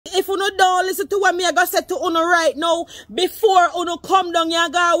don't listen to what me I got said to Uno right now. Before Uno come down, you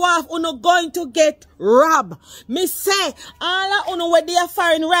go off, Uno going to get robbed. Me say, all of Uno where they are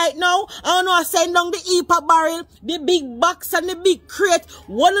firing right now, I Uno are send down the EPA barrel, the big box and the big crate.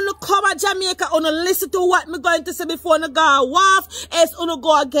 One Uno come at Jamaica, Uno listen to what me going to say before Uno go off, else Uno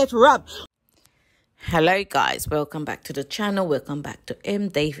go and get robbed. Hello guys, welcome back to the channel. Welcome back to M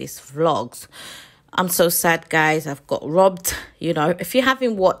Davis Vlogs. I'm so sad guys, I've got robbed. You know, if you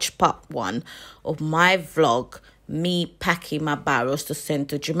haven't watched part 1 of my vlog, me packing my barrels to send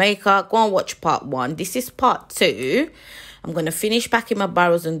to Jamaica, go and watch part 1. This is part 2. I'm going to finish packing my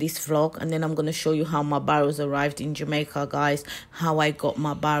barrels in this vlog, and then I'm going to show you how my barrels arrived in Jamaica, guys. How I got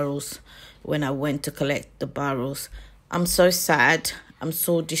my barrels when I went to collect the barrels. I'm so sad. I'm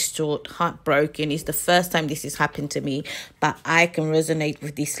so distraught, heartbroken. It's the first time this has happened to me, but I can resonate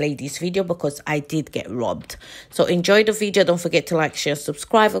with this lady's video because I did get robbed. So enjoy the video. Don't forget to like, share,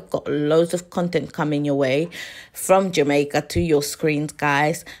 subscribe. I've got loads of content coming your way from Jamaica to your screens,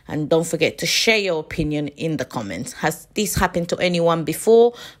 guys. And don't forget to share your opinion in the comments. Has this happened to anyone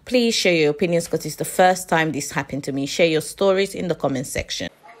before? Please share your opinions because it's the first time this happened to me. Share your stories in the comment section.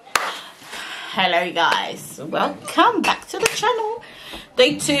 Hello guys, welcome back to the channel.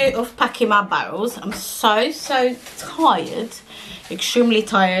 Day 2 of packing my barrels. I'm so tired, extremely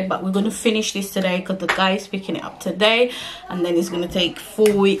tired, but we're going to finish this today because the guy is picking it up today, and then it's going to take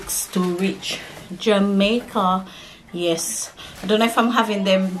 4 weeks to reach Jamaica. Yes, I don't know if I'm having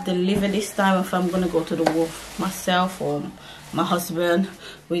them deliver this time or if I'm going to go to the wharf myself or my husband.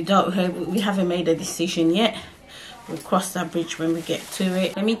 We haven't made a decision yet. We'll cross that bridge when we get to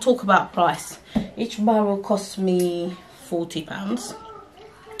it. Let me talk about price. Each barrel cost me £40.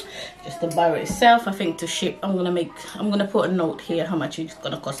 Just the barrel itself. I think to ship, I'm gonna put a note here how much it's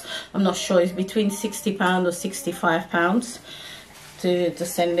gonna cost. I'm not sure. It's between £60 or £65 to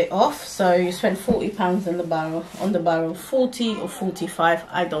send it off. So you spend £40 on the barrel, 40 or 45.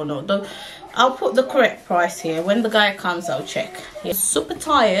 I don't know. I'll put the correct price here. When the guy comes, I'll check. He's super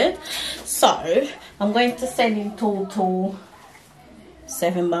tired, so I'm going to send in total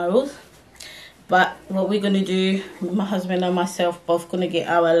 7 barrels. But what we're going to do, my husband and myself both going to get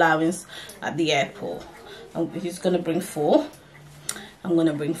our allowance at the airport. He's going to bring 4. I'm going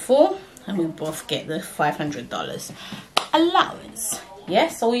to bring 4. And we both get the $500 allowance.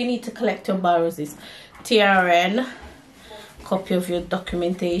 Yes, all you need to collect your barrels is TRN, copy of your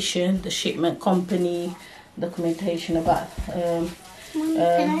documentation, the shipment company, documentation about of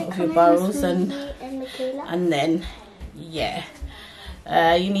your barrels, and then yeah.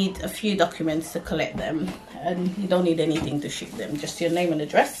 You need a few documents to collect them, and you don't need anything to ship them, just your name and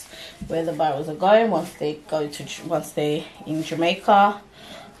address, where the barrels are going once they're in Jamaica,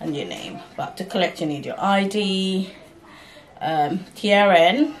 and your name. But to collect you need your ID,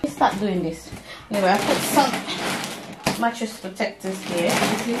 TRN. Let's start doing this. Anyway, I put some mattress protectors here.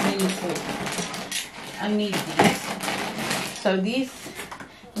 This is really useful. I need these. So these,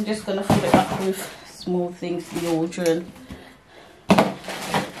 I'm just gonna fill it up with small things, deodorant.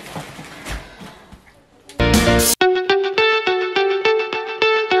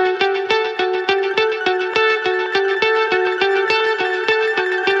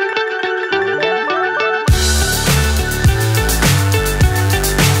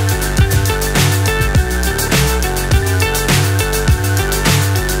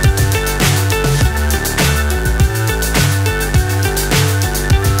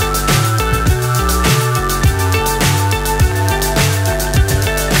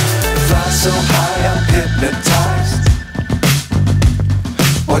 So high I'm hypnotized.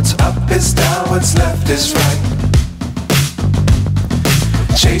 What's up is down, what's left is right.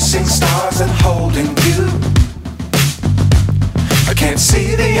 Chasing stars and holding you. I can't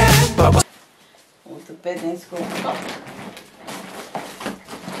see the end, but all the bedding's going up.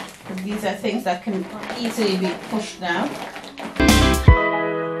 These are things that can easily be pushed down.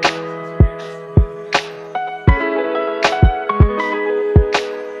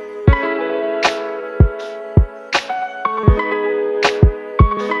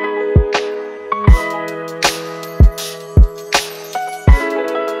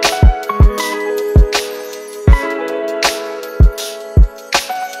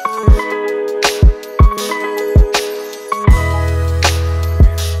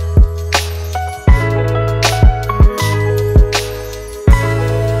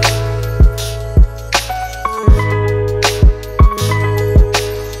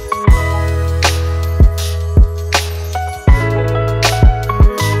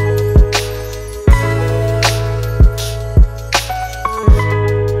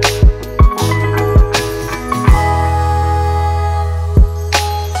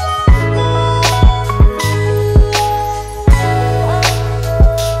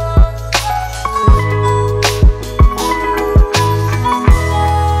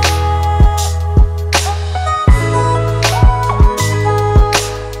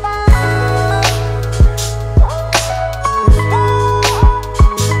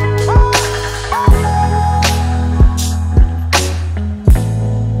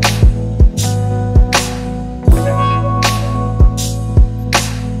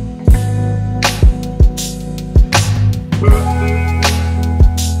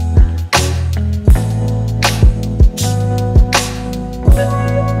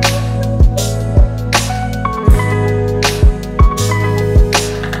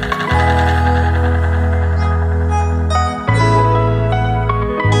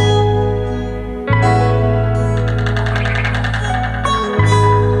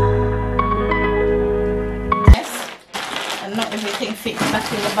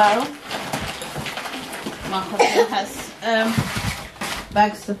 barrel. My husband has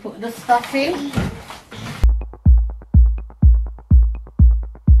bags to put the stuff in.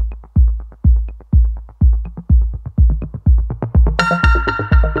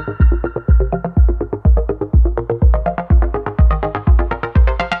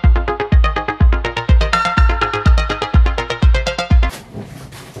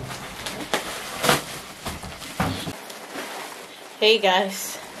 Hey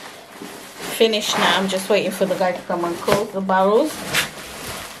guys, finished now. I'm just waiting for the guy to come and close the barrels,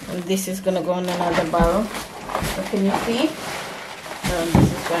 and this is gonna go in another barrel. So can you see?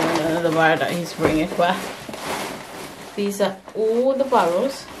 This is going in another barrel that he's bringing. Well, these are all the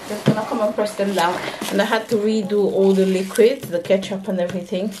barrels. Just gonna come and press them down, and I had to redo all the liquids, the ketchup and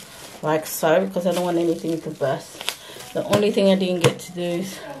everything, like so, because I don't want anything to burst. The only thing I didn't get to do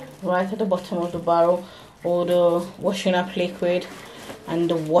is right at the bottom of the barrel, all the washing up liquid and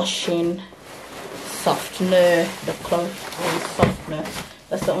the washing softener, the clothes softener.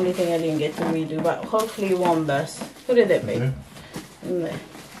 That's the only thing I didn't get to redo, but hopefully it won't burst. Put it there, babe. In there.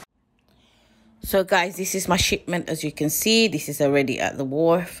 So guys, this is my shipment. As you can see, this is already at the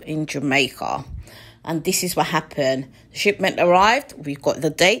wharf in Jamaica, and this is what happened. The shipment arrived, we got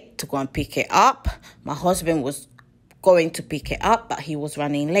the date to go and pick it up. My husband was going to pick it up, but he was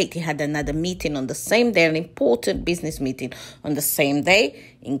running late. He had another meeting on the same day, an important business meeting on the same day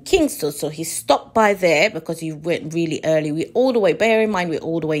in Kingston. So he stopped by there because he went really early. We all the way, bear in mind, we're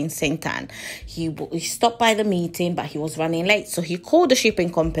all the way in St. Anne. He stopped by the meeting, but he was running late. So he called the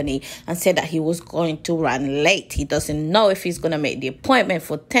shipping company and said that he was going to run late. He doesn't know if he's going to make the appointment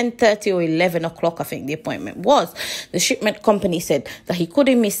for 10:30 or 11 o'clock, I think the appointment was. The shipment company said that he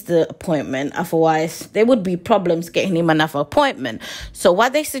couldn't miss the appointment. Otherwise, there would be problems getting him another appointment. So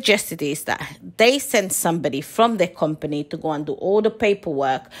what they suggested is that they send somebody from their company to go and do all the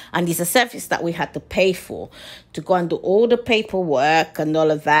paperwork, and it's a service that we had to pay for, to go and do all the paperwork and all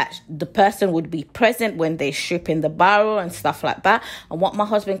of that. The person would be present when they strip in the barrel and stuff like that, and what my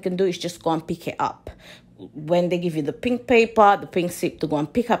husband can do is just go and pick it up. When they give you the pink paper, the pink slip to go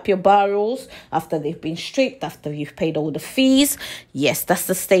and pick up your barrels after they've been stripped, after you've paid all the fees. Yes, that's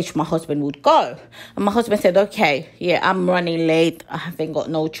the stage my husband would go. And my husband said, okay, yeah, I'm running late. I haven't got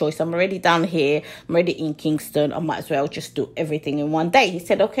no choice. I'm already down here. I'm already in Kingston. I might as well just do everything in one day. He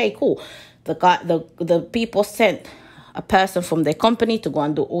said, okay, cool. The people sent a person from their company to go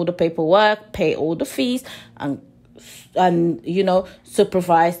and do all the paperwork, pay all the fees, and you know,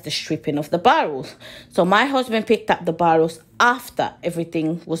 supervise the stripping of the barrels. So my husband picked up the barrels after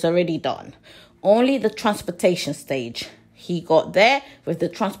everything was already done. Only the transportation stage. He got there with the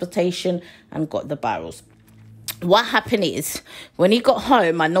transportation and got the barrels. What happened is, when he got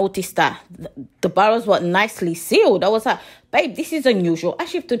home, I noticed that the barrels were nicely sealed. I was like, babe, this is unusual. I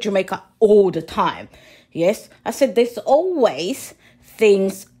ship to Jamaica all the time. Yes, I said, there's always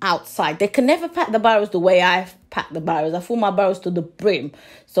things outside. They can never pack the barrels the way I've packed the barrels. I fill my barrels to the brim.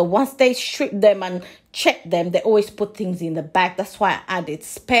 So once they strip them and check them, they always put things in the bag. That's why I added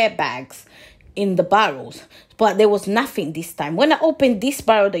spare bags in the barrels. But there was nothing this time. When I opened this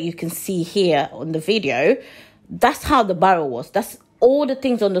barrel that you can see here on the video, that's how the barrel was. That's all the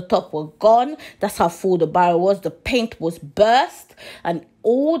things on the top were gone. That's how full the barrel was. The paint was burst, and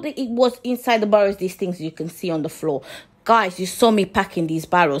all it was inside the barrel is these things you can see on the floor. Guys, you saw me packing these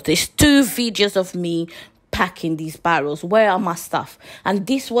barrels. There's 2 videos of me packing these barrels. Where are my stuff? And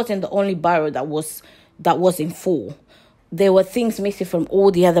this wasn't the only barrel that was in full. There were things missing from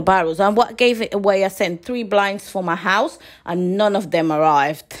all the other barrels. And what gave it away, I sent 3 blinds for my house, and none of them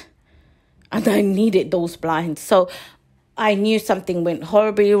arrived. And I needed those blinds. So I knew something went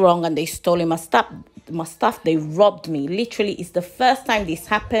horribly wrong, and they stole my stuff. They robbed me. Literally, it's the first time this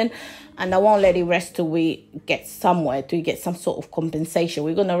happened, and I won't let it rest till we get somewhere, till we get some sort of compensation.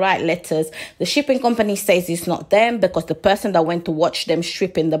 We're going to write letters. The shipping company says it's not them because the person that went to watch them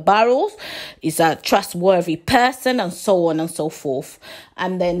stripping the barrels is a trustworthy person, and so on and so forth.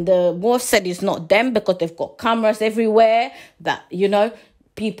 And then the wharf said it's not them because they've got cameras everywhere that, you know,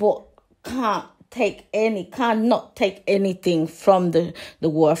 people cannot take anything from the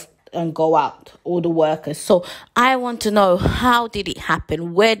wharf and go out, all the workers. So I want to know, how did it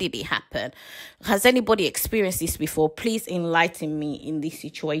happen? Where did it happen? Has anybody experienced this before? Please enlighten me in this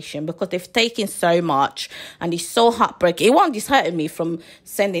situation, because they've taken so much and it's so heartbreaking. It won't dishearten me from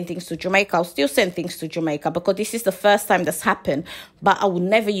sending things to Jamaica. I'll still send things to Jamaica because this is the first time that's happened, but I would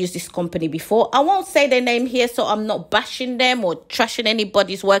never use this company before. I won't say their name here, so I'm not bashing them or trashing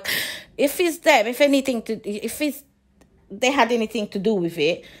anybody's work. If it's them, if they had anything to do with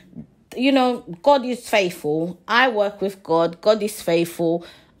it, you know, God is faithful. I work with God. God is faithful.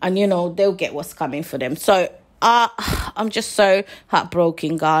 and you know they'll get what's coming for them. So I'm just so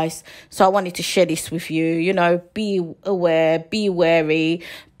heartbroken, guys. So I wanted to share this with you. You know, be aware, be wary,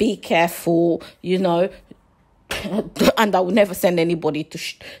 be careful, you know. And I will never send anybody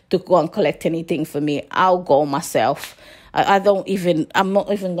to go and collect anything for me. I'll go myself. I'm not even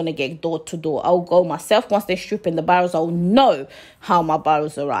going to get door to door. I'll go myself. Once they strip in the barrels, I'll know how my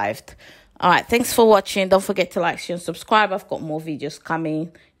barrels arrived. All right, thanks for watching. Don't forget to like, share, and subscribe. I've got more videos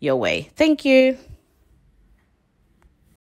coming your way. Thank you.